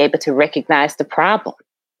to be able to recognize the problem.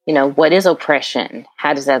 You know, what is oppression?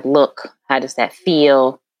 How does that look? How does that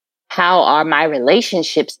feel? How are my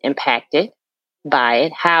relationships impacted by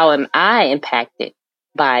it? How am I impacted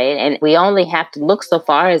by it? And we only have to look so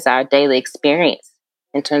far as our daily experience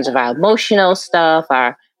in terms of our emotional stuff,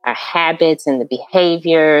 our habits and the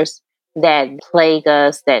behaviors that plague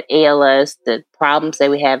us, that ail us, the problems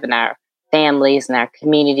that we have in our families and our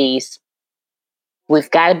communities. We've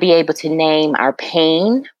got to be able to name our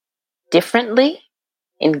pain differently,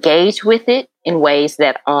 engage with it in ways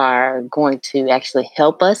that are going to actually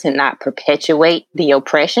help us and not perpetuate the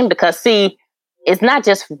oppression. Because, see, it's not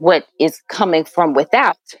just what is coming from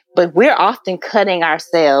without, but we're often cutting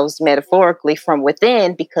ourselves metaphorically from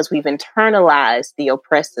within because we've internalized the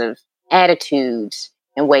oppressive attitudes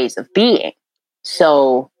and ways of being.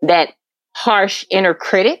 So that harsh inner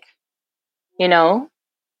critic, you know,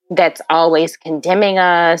 that's always condemning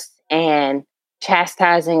us and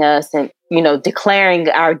chastising us and, you know, declaring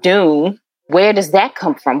our doom, where does that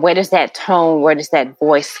come from? Where does that tone, where does that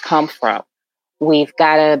voice come from? We've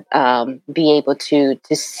got to be able to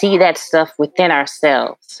see that stuff within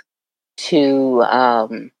ourselves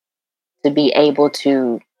to be able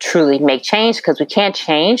to truly make change, because we can't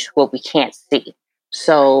change what we can't see.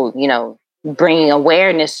 So, you know, bringing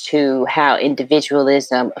awareness to how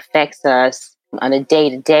individualism affects us on a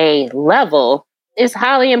day-to-day level is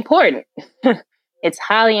highly important. It's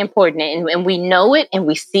highly important. And we know it and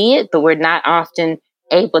we see it, but we're not often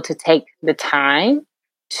able to take the time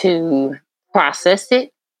to process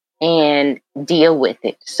it and deal with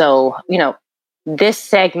it. So, you know, this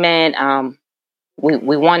segment,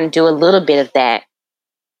 we want to do a little bit of that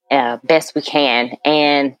best we can.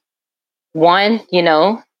 And one, you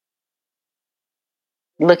know,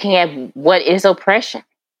 looking at what is oppression.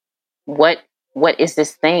 What is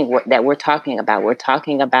this thing that we're talking about? We're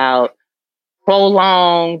talking about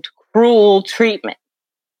prolonged, cruel treatment.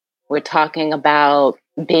 We're talking about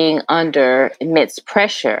being under immense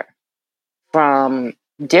pressure from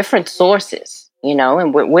different sources, you know,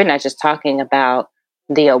 and we're not just talking about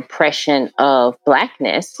the oppression of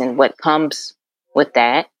Blackness and what comes with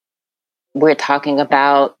that. We're talking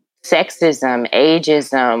about sexism,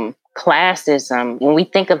 ageism, classism. When we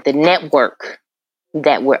think of the network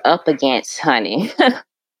that we're up against, honey,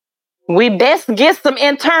 we best get some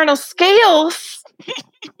internal skills.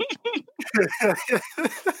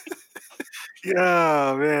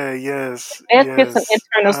 Yeah, man, yes. Let's get some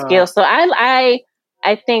internal skills. So I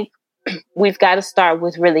think we've got to start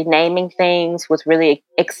with really naming things, with really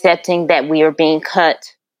accepting that we are being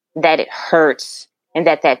cut, that it hurts, and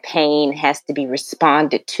that pain has to be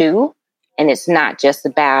responded to. And it's not just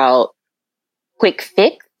about quick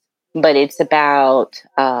fix, but it's about,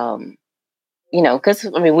 you know, because,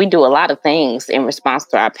 I mean, we do a lot of things in response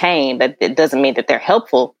to our pain, but it doesn't mean that they're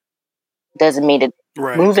helpful. Doesn't mean that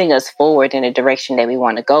moving us forward in a direction that we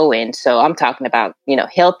want to go in. So I'm talking about, you know,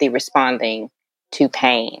 healthy responding to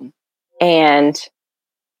pain. And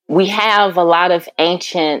we have a lot of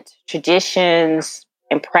ancient traditions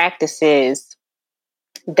and practices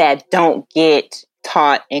that don't get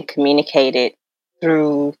taught and communicated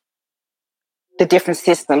through the different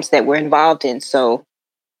systems that we're involved in. So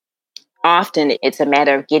often it's a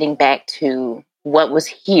matter of getting back to what was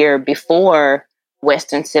here before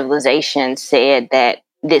Western civilization said that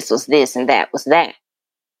this was this and that was that.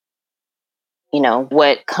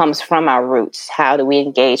 What comes from our roots? How do we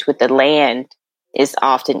engage with the land is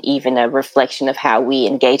often even a reflection of how we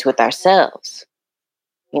engage with ourselves.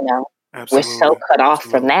 Absolutely. We're so cut off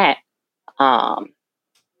from that,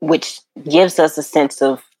 which gives us a sense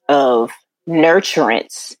of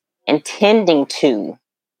nurturance and tending to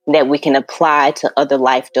that we can apply to other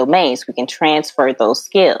life domains. We can transfer those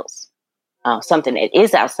skills. Something that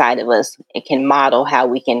is outside of us, it can model how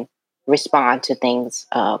we can respond to things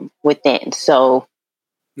within. So,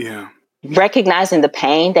 recognizing the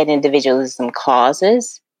pain that individualism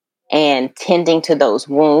causes and tending to those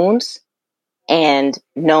wounds, and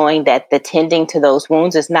knowing that the tending to those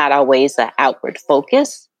wounds is not always an outward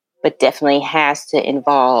focus, but definitely has to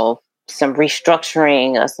involve some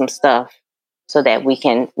restructuring of some stuff so that we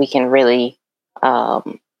can really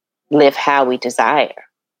live how we desire.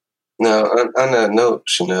 Now, on that note,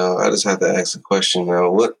 Chanel, I just have to ask a question now.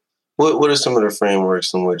 What are some of the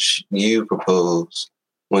frameworks in which you propose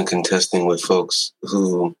when contesting with folks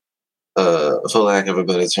who, for lack of a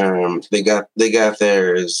better term, they got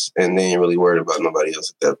theirs and they ain't really worried about nobody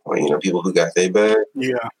else at that point? People who got their bag.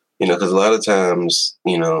 Yeah. Because a lot of times,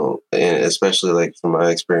 and especially like from my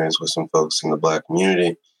experience with some folks in the Black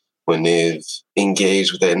community, when they've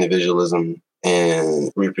engaged with that individualism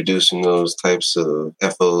and reproducing those types of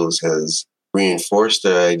FOs has reinforced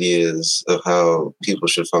their ideas of how people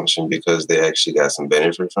should function because they actually got some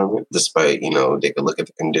benefit from it, despite, they could look at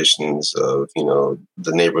the conditions of,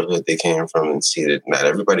 the neighborhood they came from and see that not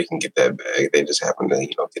everybody can get that bag. They just happen to,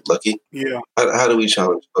 get lucky. Yeah. How do we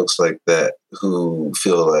challenge folks like that who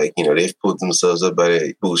feel like, they've pulled themselves up by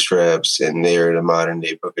their bootstraps and they're the modern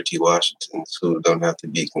day Booker T. Washingtons who don't have to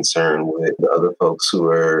be concerned with the other folks who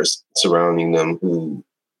are surrounding them who,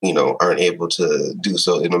 aren't able to do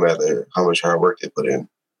so no matter how much hard work they put in?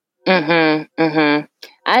 I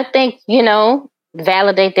think,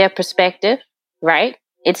 validate their perspective, right?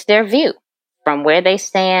 It's their view from where they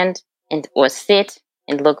stand or sit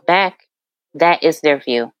and look back. That is their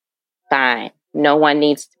view. Fine. No one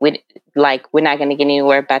needs, we're not going to get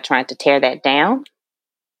anywhere by trying to tear that down.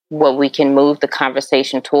 What we can move the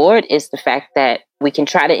conversation toward is the fact that we can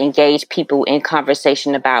try to engage people in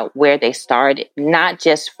conversation about where they started, not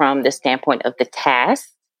just from the standpoint of the task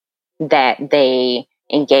that they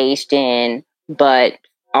engaged in, but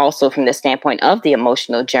also from the standpoint of the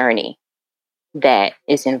emotional journey that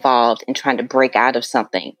is involved in trying to break out of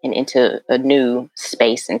something and into a new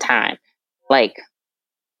space and time.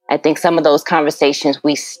 I think some of those conversations,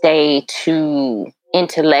 we stay too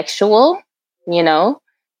intellectual,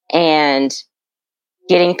 and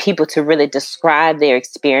getting people to really describe their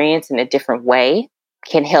experience in a different way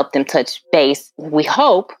can help them touch base, we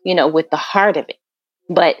hope, with the heart of it.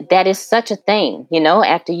 But that is such a thing,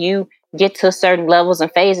 after you get to certain levels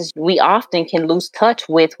and phases, we often can lose touch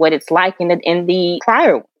with what it's like in the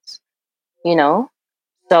prior ones,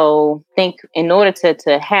 So I think in order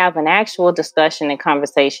to have an actual discussion and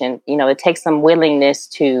conversation, it takes some willingness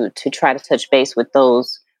to try to touch base with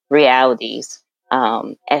those realities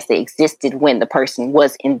as they existed when the person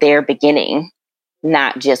was in their beginning,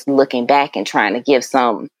 not just looking back and trying to give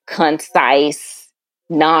some concise,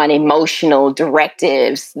 non-emotional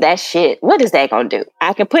directives. That shit, what is that going to do?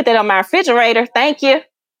 I can put that on my refrigerator. Thank you.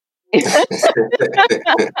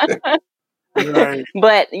 Right.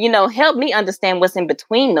 But, help me understand what's in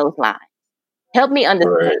between those lines. Help me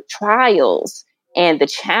understand the trials and the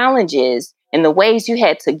challenges and the ways you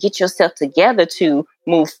had to get yourself together to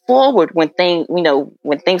move forward when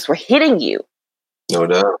things were hitting you. No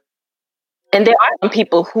doubt. And there are some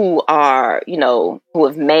people who are, who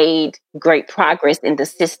have made great progress in the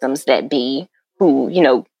systems that be, who,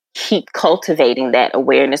 keep cultivating that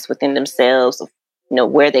awareness within themselves of,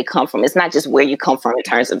 where they come from. It's not just where you come from in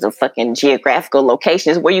terms of the fucking geographical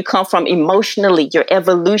location. It's where you come from emotionally, your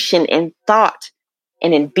evolution in thought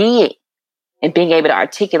and in being, and being able to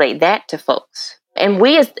articulate that to folks. And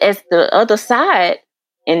we as the other side,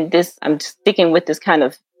 in this, I'm sticking with this kind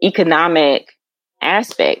of economic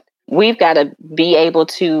aspect, we've got to be able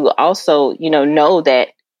to also, know that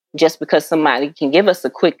just because somebody can give us a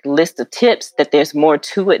quick list of tips, that there's more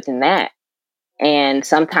to it than that. And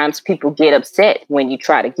sometimes people get upset when you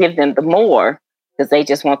try to give them the more because they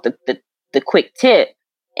just want the quick tip.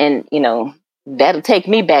 And, that'll take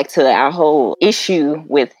me back to our whole issue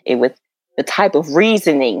with the type of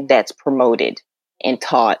reasoning that's promoted and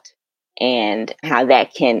taught and how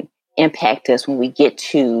that can impact us when we get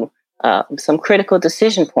to some critical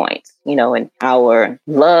decision points, and our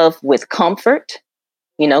love with comfort.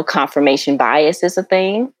 Confirmation bias is a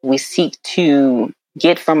thing. We seek to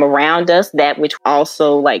get from around us, that which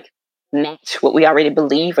also like match what we already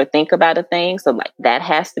believe or think about a thing. So like that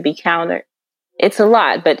has to be countered. It's a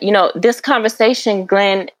lot. But, this conversation,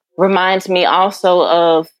 Glenn, reminds me also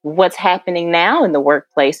of what's happening now in the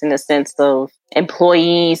workplace in the sense of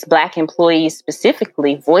employees, Black employees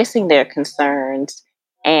specifically, voicing their concerns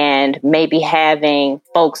and maybe having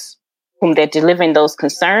folks whom they're delivering those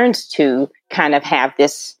concerns to kind of have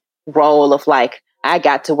this role of like, I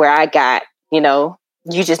got to where I got,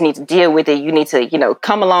 you just need to deal with it. You need to,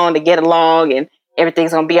 come along to get along and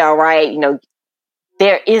everything's going to be all right.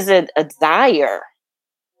 There is a desire,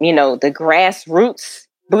 the grassroots,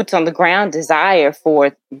 boots on the ground desire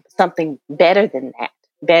for something better than that,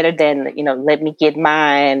 better than, let me get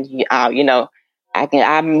mine.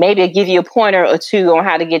 I maybe give you a pointer or two on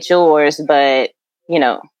how to get yours, but,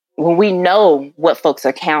 when we know what folks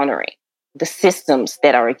are countering, the systems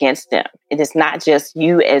that are against them, it is not just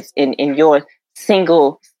you as in your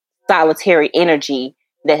single solitary energy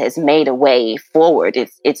that has made a way forward.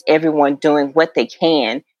 It's everyone doing what they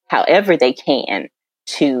can, however they can,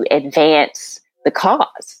 to advance the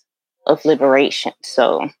cause of liberation.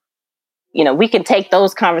 So, we can take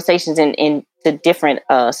those conversations into different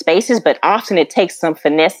spaces, but often it takes some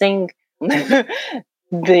finessing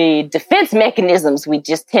the defense mechanisms we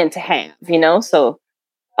just tend to have, So,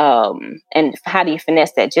 and how do you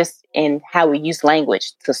finesse that? Just in how we use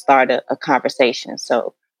language to start a conversation.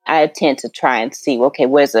 So I tend to try and see, okay,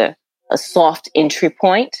 where's a soft entry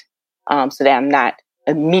point, so that I'm not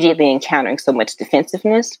immediately encountering so much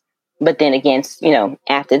defensiveness. But then again,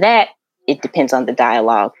 after that, it depends on the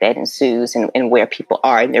dialogue that ensues and where people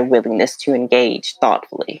are and their willingness to engage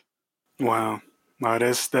thoughtfully. Wow,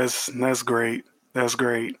 that's great. That's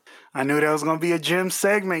great. I knew that was gonna be a gym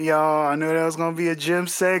segment, y'all. I knew that was gonna be a gym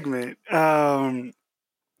segment. Yeah,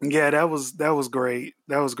 that was great.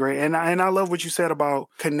 That was great. And I love what you said about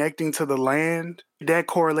connecting to the land. That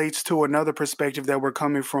correlates to another perspective that we're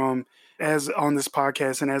coming from as on this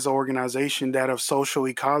podcast and as an organization, that of social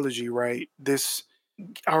ecology, right?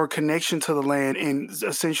 Our connection to the land, and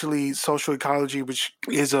essentially social ecology, which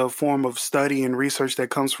is a form of study and research that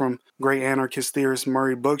comes from great anarchist theorist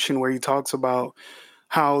Murray Bookchin, where he talks about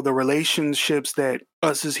how the relationships that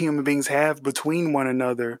us as human beings have between one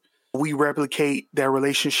another, we replicate that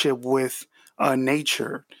relationship with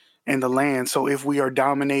nature and the land. So if we are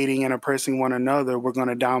dominating and oppressing one another, we're going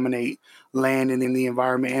to dominate land and in the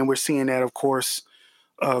environment. And we're seeing that, of course,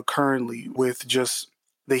 currently with just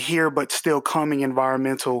the here but still coming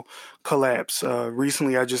environmental collapse.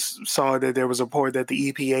 Recently, I just saw that there was a report that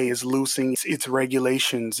the EPA is loosening its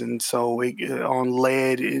regulations, and so on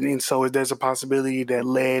lead, and so there's a possibility that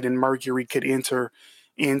lead and mercury could enter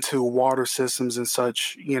into water systems and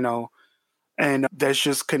such, And that's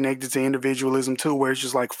just connected to individualism too, where it's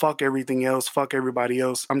just like, fuck everything else, fuck everybody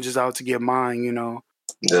else. I'm just out to get mine,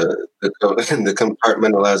 The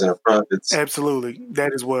compartmentalizing of profits. Absolutely.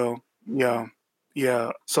 That as well. Yeah.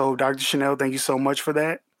 Yeah. So, Dr. Chanel, thank you so much for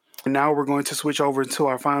that. And now we're going to switch over to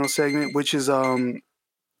our final segment, which is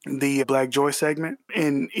the Black Joy segment.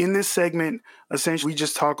 And in this segment, essentially, we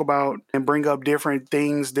just talk about and bring up different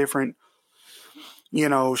things, different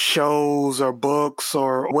shows or books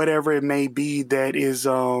or whatever it may be that is,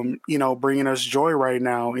 bringing us joy right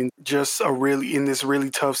now, in just in this really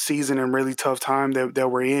tough season and really tough time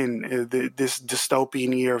that we're in, this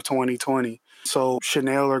dystopian year of 2020. So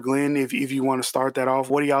Chanel or Glenn, if you want to start that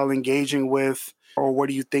off, what are y'all engaging with, or what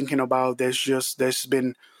are you thinking about that's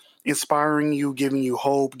been inspiring you, giving you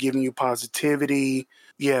hope, giving you positivity?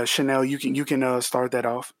 Yeah, Chanel, you can start that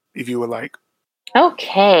off if you would like.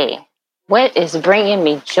 Okay. What is bringing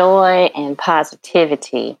me joy and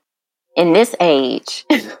positivity in this age?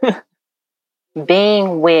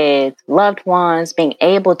 Being with loved ones, being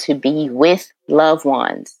able to be with loved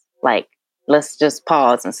ones. Like, let's just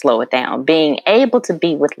pause and slow it down. Being able to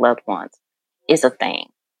be with loved ones is a thing.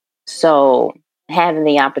 So having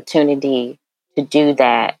the opportunity to do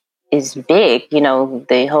that is big.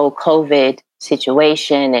 The whole COVID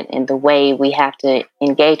situation and the way we have to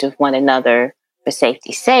engage with one another for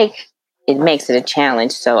safety's sake, it makes it a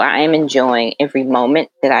challenge. So I am enjoying every moment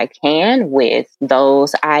that I can with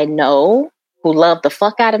those I know who love the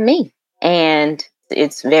fuck out of me. And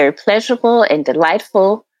it's very pleasurable and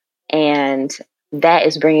delightful. And that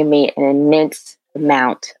is bringing me an immense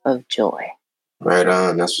amount of joy. Right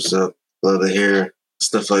on. That's what's up. Love to hear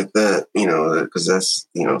stuff like that, because that's,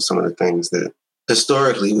 some of the things that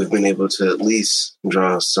historically we've been able to at least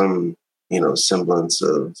draw some, semblance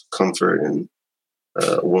of comfort and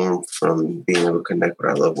warmth from being able to connect with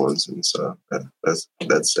our loved ones. And so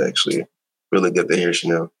that's actually really good to hear,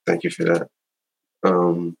 Chanel. Thank you for that.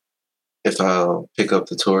 if I'll pick up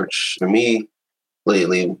the torch, for me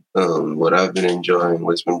lately, what I've been enjoying,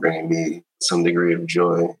 what's been bringing me some degree of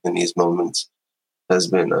joy in these moments, has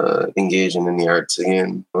been engaging in the arts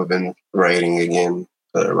again. I've been writing again,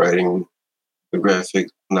 writing a graphic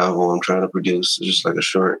novel I'm trying to produce, just like a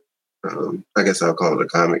short. I guess I'll call it a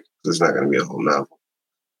comic because it's not going to be a whole novel,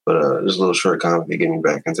 but just a little short comic to get me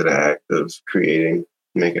back into the act of creating,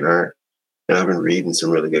 making art. And I've been reading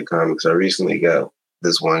some really good comics. I recently got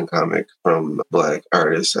this one comic from a Black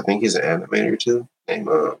artist. I think he's an animator too, named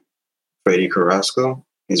Freddie Carrasco.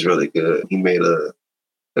 He's really good. He made a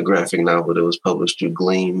graphic novel that was published through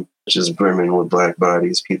Gleam, which is brimming with Black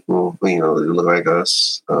bodies, people, that look like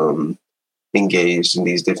us, engaged in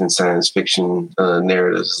these different science fiction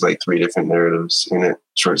narratives. It's like 3 different narratives in it,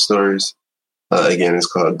 short stories. Again,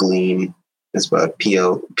 it's called Gleam. It's by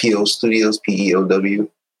PO Studios, PEOW,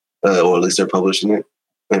 or at least they're publishing it,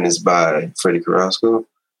 and it's by Freddie Carrasco.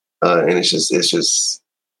 And it's just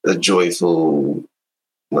a joyful,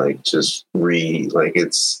 just read.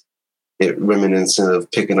 It reminiscent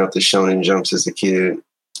of picking up the Shonen Jumps as a kid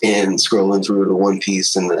and scrolling through the One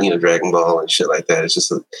Piece and Dragon Ball and shit like that. It's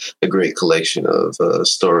just a great collection of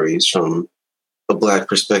stories from a Black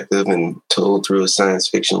perspective and told through a science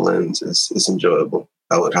fiction lens. It's enjoyable.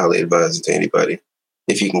 I would highly advise it to anybody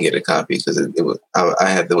if you can get a copy, because I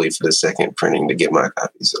had to wait for the second printing to get my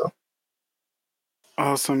copy. So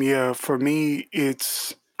awesome. Yeah, for me,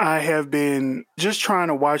 I have been just trying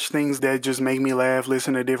to watch things that just make me laugh,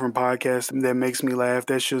 listen to different podcasts that makes me laugh.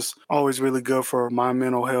 That's just always really good for my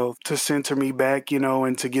mental health, to center me back,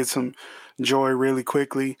 and to get some joy really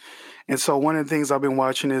quickly. And so one of the things I've been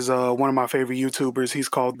watching is one of my favorite YouTubers. He's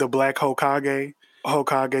called The Black Hokage.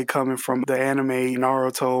 Hokage, coming from the anime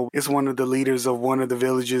Naruto, is one of the leaders of one of the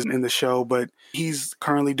villages in the show, but he's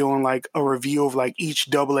currently doing a review of each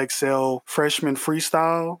XXL freshman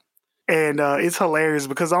freestyle. And it's hilarious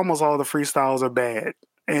because almost all the freestyles are bad.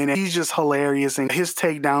 And he's just hilarious, and his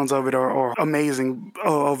takedowns of it are amazing,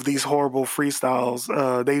 of these horrible freestyles.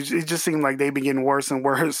 It just seemed like they've been getting worse and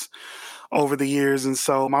worse over the years. And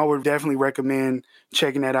so I would definitely recommend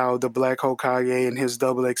checking that out, The Black Hokage and his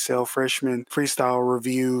XXL freshman freestyle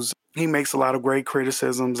reviews. He makes a lot of great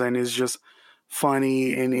criticisms and is just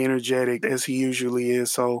funny and energetic as he usually is.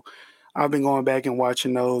 So I've been going back and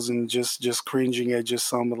watching those and just cringing at just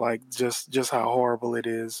some just how horrible it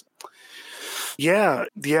is. Yeah.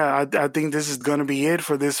 I think this is going to be it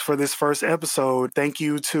for this first episode. Thank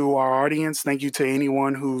you to our audience. Thank you to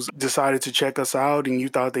anyone who's decided to check us out and you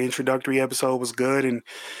thought the introductory episode was good and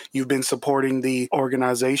you've been supporting the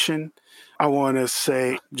organization. I want to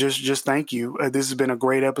say just thank you. This has been a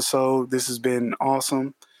great episode. This has been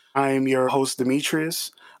awesome. I am your host,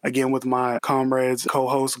 Demetrius, again with my comrades,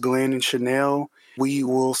 co-hosts Glenn and Chanel. We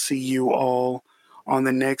will see you all on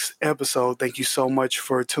the next episode. Thank you so much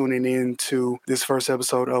for tuning in to this first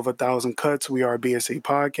episode of 1,000 Cuts. We are a BSA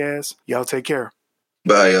podcast. Y'all take care.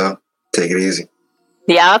 Bye, y'all. Take it easy.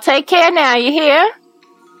 Y'all take care now. You hear?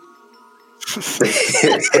 That's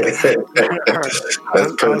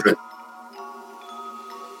perfect.